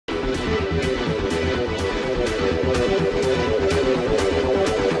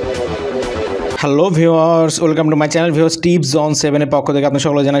Hello viewers, welcome to my channel viewers tips on 7 এর পক্ষ থেকে আপনাদের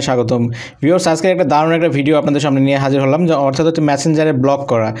সকলে জানাই স্বাগতম। ভিউয়ার্স, আজকে একটা দারুণ একটা ভিডিও আপনাদের সামনে নিয়ে হাজির হলাম, যে অর্থাৎ হচ্ছে মেসেঞ্জারে ব্লক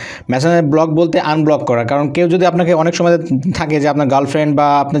করা। মেসেঞ্জারে ব্লক বলতে আনব্লক করা। কারণ কেউ যদি আপনাকে অনেক সময় থাকে যে আপনার গার্লফ্রেন্ড বা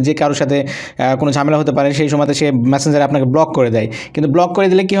আপনার যে কারোর সাথে কোনো ঝামেলা হতে পারে, সেই সময়তে সে মেসেঞ্জারে আপনাকে ব্লক করে দেয়। কিন্তু ব্লক করে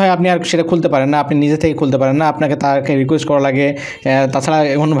দিলে কী হয়, আপনি আর সেটা খুলতে পারেন না, আপনি নিজে থেকে খুলতে পারেন না, আপনাকে তাকে রিকোয়েস্ট করা লাগে, তাছাড়া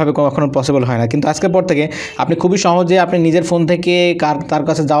অন্যভাবে কখনো পসিবল হয় না। কিন্তু আজকের পর থেকে আপনি খুবই সহজে আপনি নিজের ফোন থেকে তার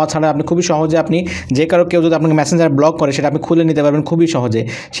কাছে যাওয়া ছাড়া আপনি খুবই সহজে আপনি যে কেউ যদি আপনাকে মেসেঞ্জার ব্লক করে সেটা আপনি খুলে নিতে পারবেন খুবই সহজে।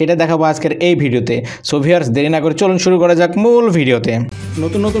 সেটা দেখাবো আজকের এই ভিডিওতে। সো ভিউয়ার্স, দেরি না করে চলুন শুরু করা যাক মূল ভিডিওতে।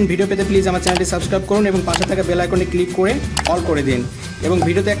 নতুন ভিডিও পেতে প্লিজ আমার চ্যানেলটি সাবস্ক্রাইব করুন এবং পাশে থাকা বেল আইকনে ক্লিক করে অল করে দিন এবং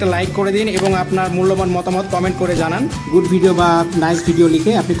ভিডিওতে একটা লাইক করে দিন এবং আপনার মূল্যবান মতামত কমেন্ট করে জানান। গুড ভিডিও বা নাইস ভিডিও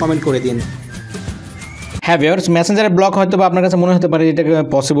লিখে আপনি কমেন্ট করে দিন। হ্যাঁ ভিউয়ার্স, মেসেঞ্জারে ব্লক হয়তো বা আপনার কাছে মনে হতে পারে এটা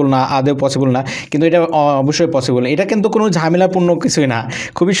পসিবল না, আদৌ পসিবল না, কিন্তু এটা অবশ্যই পসিবল। এটা কিন্তু কোনো ঝামেলাপূর্ণ কিছুই না,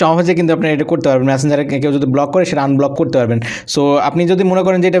 খুবই সহজে কিন্তু আপনি এটা করতে পারবেন। মেসেঞ্জারে কেউ যদি ব্লক করে সেটা আনব্লক করতে পারবেন। সো আপনি যদি মনে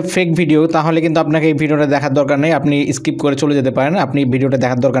করেন যে এটা ফেক ভিডিও, তাহলে কিন্তু আপনাকে এই ভিডিওটা দেখার দরকার নেই, আপনি স্কিপ করে চলে যেতে পারেন, আপনি ভিডিওটা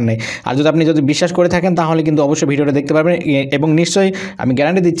দেখার দরকার নেই। আর আপনি যদি বিশ্বাস করে থাকেন তাহলে কিন্তু অবশ্যই ভিডিওটা দেখতে পারবেন এবং নিশ্চয়ই আমি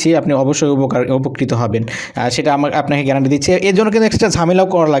গ্যারান্টি দিচ্ছি আপনি অবশ্যই উপকৃত হবেন। সেটা আপনাকে গ্যারান্টি দিচ্ছি। এর জন্য কিন্তু এক্সট্রা ঝামেলাও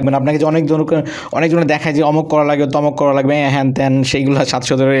করা লাগবে না। আপনাকে যে অনেকজনে দেখায় যে অমুক করা লাগবে, তমক করা লাগবে, হ্যান ত্যান, সেইগুলো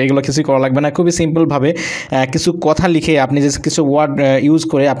 700 এগুলো কিছুই করা লাগবে না। খুবই সিম্পলভাবে কিছু কথা লিখে আপনি যে কিছু ওয়ার্ড ইউজ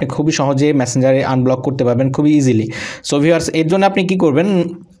করে আপনি খুবই সহজে মেসেঞ্জারে আনব্লক করতে পারবেন খুবই ইজিলি। সো ভিউয়ার্স, এর জন্য আপনি কী করবেন,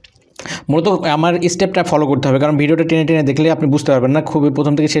 মূলত আমার স্টেপটা ফলো করতে হবে, কারণ ভিডিওটা টেনে দেখলে আপনি বুঝতে পারবেন না। খুবই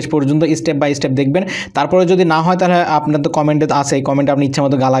প্রথম থেকে শেষ পর্যন্ত স্টেপ বাই স্টেপ দেখবেন। তারপরে যদি না হয় তাহলে আপনার তো কমেন্টে আছে, এই কমেন্টে আপনি ইচ্ছা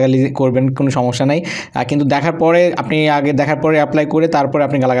মতো গালাগালি করবেন, কোনো সমস্যা নাই। কিন্তু দেখার পরে আপনি দেখার পরে অ্যাপ্লাই করে তারপরে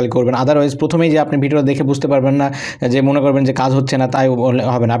আপনি গালাগালি করবেন। আদারওয়াইজ প্রথমেই যে আপনি ভিডিওটা দেখে বুঝতে পারবেন না, যে মনে করবেন যে কাজ হচ্ছে না, তাই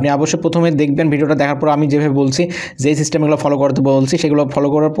হবে না। আপনি অবশ্যই প্রথমে দেখবেন ভিডিওটা দেখার পর আমি যেভাবে বলছি, যেই সিস্টেমগুলো ফলো করতে বলছি সেগুলো ফলো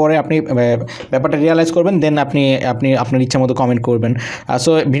করার পরে আপনি ব্যাপারটা রিয়ালাইজ করবেন, দেন আপনি আপনার ইচ্ছা মতো কমেন্ট করবেন।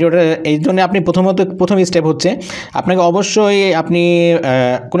 সো ভিডিওটা এই জন্য আপনি প্রথম স্টেপ হচ্ছে আপনাকে অবশ্যই আপনি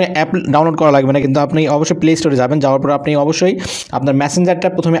কোনো অ্যাপ ডাউনলোড করা লাগবে না, কিন্তু আপনি অবশ্যই প্লে স্টোরে যাবেন। যাওয়ার পর আপনি অবশ্যই আপনার মেসেঞ্জারটা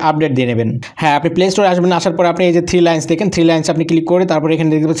প্রথমে আপডেট দিয়ে নেবেন। হ্যাঁ, আপনি প্লে স্টোরে আসবেন, আসার পর আপনি এই যে 3 লাইন্স দেখেন, 3 লাইন্স আপনি ক্লিক করে তারপরে এখানে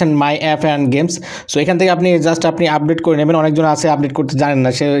দেখতে পাচ্ছেন মাই অ্যাপ অ্যান্ড গেমস। সো এখান থেকে আপনি জাস্ট আপনি আপডেট করে নেবেন। অনেকজন আছে আপডেট করতে জানেন না,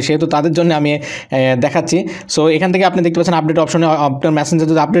 সেহেতু তাদের জন্য আমি দেখাচ্ছি। সো এখান থেকে আপনি দেখতে পাচ্ছেন আপডেট অপশনে আপনার মেসেঞ্জার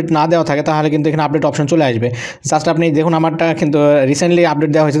যদি আপডেট না দেওয়া থাকে তাহলে কিন্তু এখানে আপডেট অপশন চলে আসবে। জাস্ট আপনি দেখুন, আমারটা কিন্তু রিসেন্টলি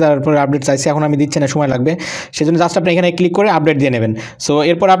আপডেট দেওয়া হয়েছে, তারপরে আপডেট চাইছি, এখন আমি দিচ্ছি না, সময় লাগবে। সেজন্য জাস্ট আপনি এখানে ক্লিক করে আপডেট দিয়ে নেবেন। সো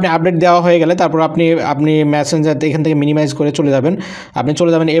এরপর আপনি আপডেট দেওয়া হয়ে গেলে তারপর আপনি মেসেঞ্জার এখান থেকে মিনিমাইজ করে চলে যাবেন।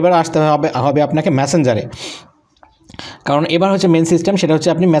 এবার আসতে হবে আপনাকে মেসেঞ্জারে, কারণ এবার হচ্ছে মেন সিস্টেম, সেটা হচ্ছে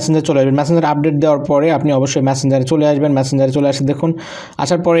আপনি মেসেঞ্জার চলে আসবেন। মেসেঞ্জার আপডেট দেওয়ার পরে আপনি অবশ্যই মেসেঞ্জারে চলে আসবেন। মেসেঞ্জারে চলে আসে দেখুন,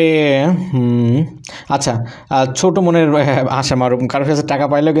 আসার পরে আচ্ছা, ছোটো মনের আশা মারুম, কারোর কাছে টাকা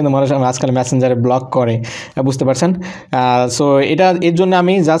পাইলেও কিন্তু মানুষ আজকাল মেসেঞ্জারে ব্লক করে, বুঝতে পারছেন। সো এর জন্য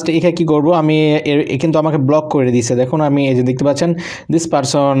আমি জাস্ট এখানে কী করবো, আমি কিন্তু আমাকে ব্লক করে দিয়েছে। দেখুন, আমি এই যে দেখতে পাচ্ছেন this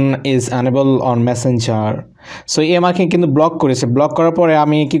person is unable on Messenger. So আমাকে কিন্তু ব্লক করেছে। ব্লক করার পরে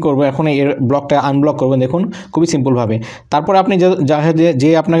আমি কি করব, এখন এর ব্লকটা আনব্লক করবেন। দেখুন, খুবই সিম্পলভাবে। তারপর আপনি যে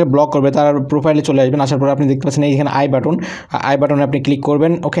আপনাকে ব্লক করবে তার প্রোফাইলে চলে আসবেন। আসার পর আপনি দেখতে পাচ্ছেন এইখানে আই বাটনে আপনি ক্লিক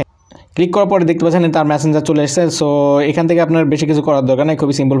করবেন। ওকে, ক্লিক করার পরে দেখতে পাচ্ছেন তার মেসেঞ্জার চলে এসেছে। সো এখান থেকে আপনার বেশি কিছু করার দরকার নেই,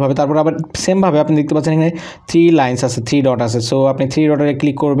 খুবই সিম্পলভাবে। তারপর আবার সেমভাবে আপনি দেখতে পাচ্ছেন এখানে 3 লাইন্স আছে, 3 ডট আছে। সো আপনি 3 ডটে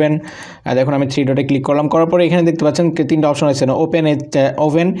ক্লিক করবেন। দেখুন, আমি 3 ডটে ক্লিক করলাম, করার পরে এখানে দেখতে পাচ্ছেন 3টা অপশন আছে,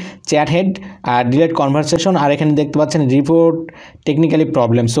 ওপেন চ্যাট হেড আর ডিলেট কনভারসেশন, আর এখানে দেখতে পাচ্ছেন রিপোর্ট টেকনিক্যালি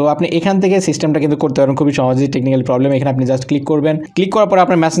প্রবলেম। সো আপনি এখান থেকে সিস্টেমটা কিন্তু করতে পারেন খুবই সহজেই। টেকনিক্যালি প্রবলেম এখানে আপনি জাস্ট ক্লিক করবেন। ক্লিক করার পরে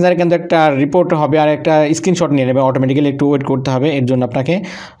আপনার মেসেঞ্জারে কিন্তু একটা রিপোর্ট হবে আর একটা স্ক্রিনশট নিয়ে নেবে অটোমেটিক্যালি। একটু ওয়েট করতে হবে, এর জন্য আপনাকে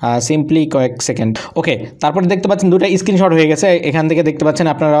সিম্পলি কয়েক সেকেন্ড। ওকে, তারপরে দেখতে পাচ্ছেন 2টা স্ক্রিনশট হয়ে গেছে। এখান থেকে দেখতে পাচ্ছেন,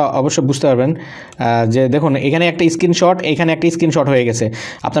 আপনারা অবশ্যই বুঝতে পারবেন যে দেখুন, এখানে একটা স্ক্রিনশট, এখানে একটা স্ক্রিনশট হয়ে গেছে।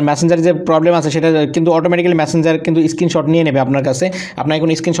 আপনার মেসেঞ্জারে যে প্রবলেম আছে সেটা কিন্তু অটোমেটিক্যালি মেসেঞ্জার কিন্তু স্ক্রিনশট নিয়ে নেবে আপনার কাছে। আপনার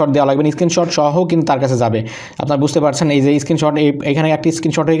কোনো স্ক্রিনশট দেওয়া লাগবে না, স্ক্রিনশট সহ কিন্তু তার কাছে যাবে। আপনারা বুঝতে পারছেন, এই যে স্ক্রিনশট, এখানে একটা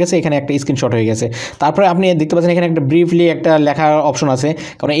স্ক্রিনশট হয়ে গেছে, এখানে একটা স্ক্রিনশট হয়ে গেছে। তারপরে আপনি দেখতে পাচ্ছেন এখানে একটা ব্রিফলি একটা লেখার অপশন আছে,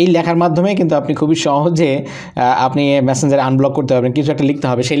 কারণ এই লেখার মাধ্যমে কিন্তু আপনি খুবই সহজে আপনি মেসেঞ্জারে আনব্লক করতে পারবেন। কিছু একটা লিখতে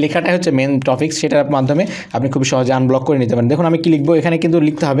হবে, সেই লেখাটাই হচ্ছে মেন টপিক, সেটার মাধ্যমে আপনি খুবই সহজে আনব্লক করে নিতে পারেন। দেখুন, আমি কি লিখবো, এখানে কিন্তু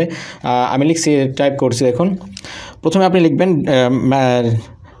লিখতে হবে, আমি লিখছি, টাইপ করছি। দেখুন, প্রথমে আপনি লিখবেন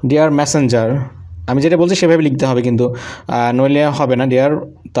ডিয়ার মেসেঞ্জার, আমি যেটা বলছি সেভাবে লিখতে হবে, কিন্তু নইলে হবে না। ডিয়ার,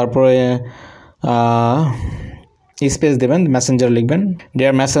 তারপরে স্পেস দেবেন, মেসেঞ্জার লিখবেন,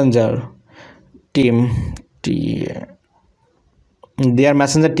 deer Messenger team, deer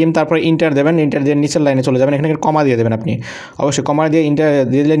Messenger team, তারপর ইন্টার দেবেন। ইন্টার দিয়ে নিচের লাইনে চলে যাবেন, এখানে কমা দিয়ে দেবেন। আপনি অবশ্যই কমা দিয়ে ইন্টার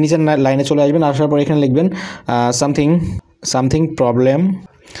দিয়ে দিলে নিচের লাইনে চলে আসবেন। আসার পর এখানে লিখবেন সামথিং প্রবলেম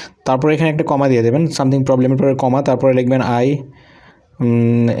তারপরে এখানে একটা কমা দিয়ে দেবেন, সামথিং প্রবলেমের পরে কমা, তারপরে লিখবেন আই,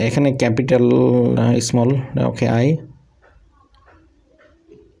 এখানে capital small, okay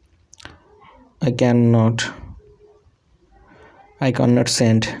I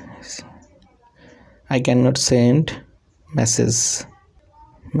cannot send message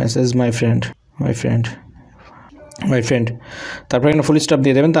my friend তারপর এখানে ফুল স্টপ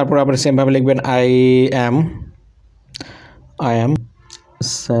দিয়ে দেবেন, তারপর আবার সেম ভাবে লিখবেন I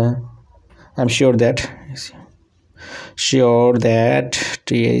am sure that sure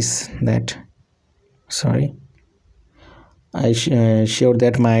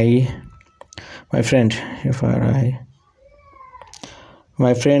that my friend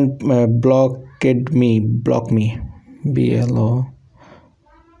blocked me block me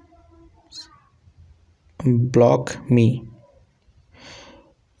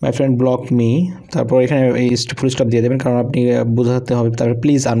my friend blocked me তারপর এখানে এই ফুল স্টপ দিয়ে দেবেন, কারণ আপনি বোঝাতে হবে। তারপর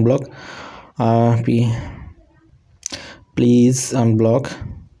please unblock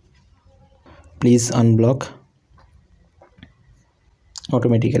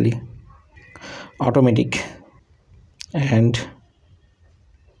automatic and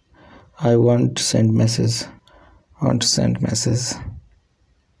I want to send message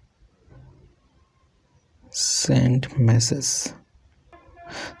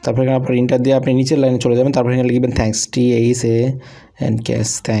তারপর এখানে আপনার ইন্টার দিয়ে আপনি নিচের লাইনে চলে যাবেন, তারপর এখানে লিখবেন থ্যাঙ্কস,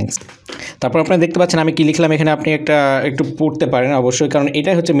 থ্যাঙ্কস। তারপর আপনারা দেখতে পাচ্ছেন আমি কি লিখলাম, এখানে আপনি একটু পড়তে পারেন অবশ্যই, কারণ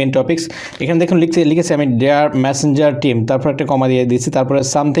এটাই হচ্ছে মেন টপিকস। এখানে দেখুন লিখেছি আমি ডিয়ার মেসেঞ্জার টিম, তারপর একটা কমা দিয়ে দিচ্ছি, তারপরে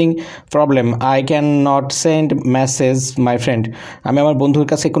something problem I can not send message my friend, আমি আমার বন্ধুর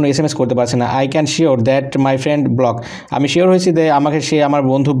কাছে কোনো SMS করতে পারছি না। I can sure that my friend block, আমি শিওর হয়েছি যে আমাকে আমার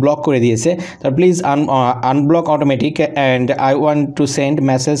বন্ধু ব্লক করে দিয়েছে। তারপর please unblock automatic and I want to send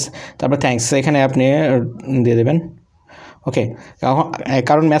message, তারপর থ্যাঙ্কস এখানে আপনি দিয়ে দেবেন। ওকে,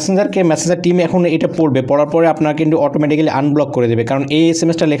 কারণ মেসেঞ্জার টিম এখন এটা পড়ার পরে আপনার কিন্তু অটোমেটিক্যালি আনব্লক করে দেবে, কারণ এই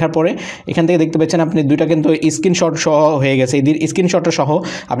SMS-টা লেখার পরে এখান থেকে দেখতে পাচ্ছেন আপনি দুইটা কিন্তু স্ক্রিনশট সহ হয়ে গেছে। এই স্ক্রিনশটটা সহ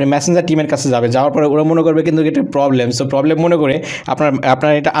আপনি মেসেঞ্জার টিমের কাছে যাওয়ার পরে ওরা মনে করবে কিন্তু এটা প্রবলেম মনে করে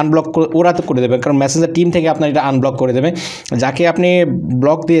আপনার এটা আনব্লক ওরা তো করে দেবে, কারণ মেসেঞ্জার টিম থেকে আপনার এটা আনব্লক করে দেবে। যাকে আপনি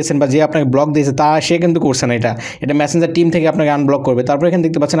ব্লক দিয়েছেন বা যে আপনাকে ব্লক দিয়েছে সে কিন্তু করছে না, এটা মেসেঞ্জার টিম থেকে আপনাকে আনব্লক করবে। তারপর এখানে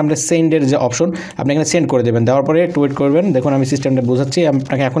দেখতে পাচ্ছেন আপনার সেন্ডের যে অপশন, আপনি এখানে সেন্ড করে দেবেন, দেওয়ার পরে একটু ওয়েট করবেন। দেখুন আমি সিস্টেমটা বোঝাচ্ছি,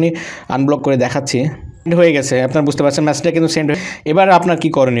 আপনাকে এখনই আনব্লক করে দেখাচ্ছি। হয়ে গেছে, আপনার বুঝতে পারছেন মেসেজটা কিন্তু সেন্ড হয়ে। এবার আপনার কি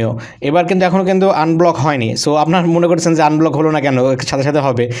করণীয়, এবার কিন্তু এখনও কিন্তু আনব্লক হয়নি। সো আপনার মনে করছেন যে আনব্লক হলো না কেন, সাথে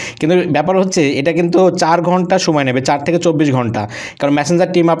হবে, কিন্তু ব্যাপার হচ্ছে এটা কিন্তু 4 ঘন্টা সময় নেবে, 4 থেকে 24 ঘন্টা, কারণ মেসেঞ্জার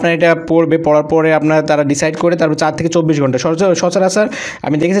টিম আপনার এটা পড়ার পরে তারা ডিসাইড করে, তারপর 4 থেকে 24 ঘন্টা সচরাচর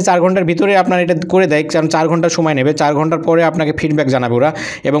আমি দেখেছি 4 ঘন্টার ভিতরে আপনার এটা করে দেয়, কারণ 4 ঘন্টা সময় নেবে। 4 ঘন্টার পরে আপনাকে ফিডব্যাক জানাবে ওরা,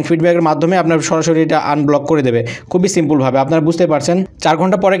 এবং ফিডব্যাকের মাধ্যমে আপনার সরাসরি এটা আনব্লক করে দেবে খুবই সিম্পলভাবে। আপনারা বুঝতে পারছেন 4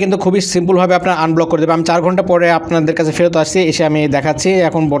 ঘন্টা পরে কিন্তু খুবই সিম্পলভাবে আপনার আনব্লক করে দেবে। আমি 4 ঘন্টা পরে আপনাদের কাছে ফেরত আসছি, এসে আমি দেখাচ্ছি,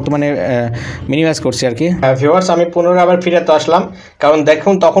 এখন বর্তমানে মিনিমাইজ করছি আর কি। ভিউয়ার্স, আমি পুনরায় আবার ফিরে তো আসলাম, কারণ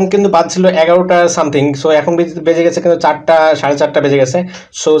দেখুন তখন কিন্তু বাজছিল 11টা সামথিং, সো এখন বেজে গেছে কিন্তু 4টা 4:30 বেজে গেছে।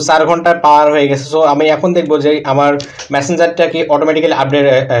 সো 4 ঘন্টা পার হয়ে গেছে। সো আমি এখন দেখবো যে আমার মেসেঞ্জারটা কি অটোমেটিক্যালি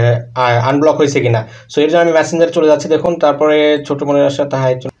আনব্লক হয়েছে কিনা। সো এর জন্য আমি মেসেঞ্জার চলে যাচ্ছি। দেখুন তারপরে ছোট মনের সাথে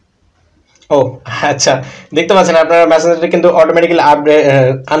হাই, ও আচ্ছা, দেখতে পাচ্ছেন আপনার মেসেঞ্জারটা কিন্তু অটোমেটিক্যালি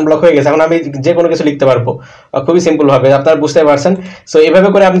আনব্লক হয়ে গেছে। এখন আমি যে কোনো কিছু লিখতে পারবো খুবই সিম্পলভাবে, আপনারা বুঝতে পারছেন। সো এইভাবে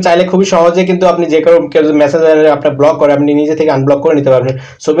করে আপনি চাইলে খুবই সহজে কিন্তু আপনি যে কোনো মেসেঞ্জারে আপনার ব্লক করে আপনি নিজে থেকে আনব্লক করে নিতে পারবেন।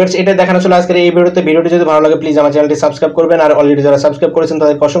 সো ভিউয়ার্স, এটা দেখানো ছিল আজকের এই ভিডিওটি যদি ভালো লাগে প্লিজ আমার চ্যানেলটি সাবস্ক্রাইব করবেন, আর অলরেডি যারা সাবস্ক্রাইব করেছেন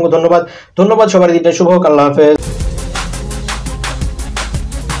তাদেরকে অসংখ্য ধন্যবাদ। সবার দিনটা শুভ হোক। আল্লাহ হাফেজ।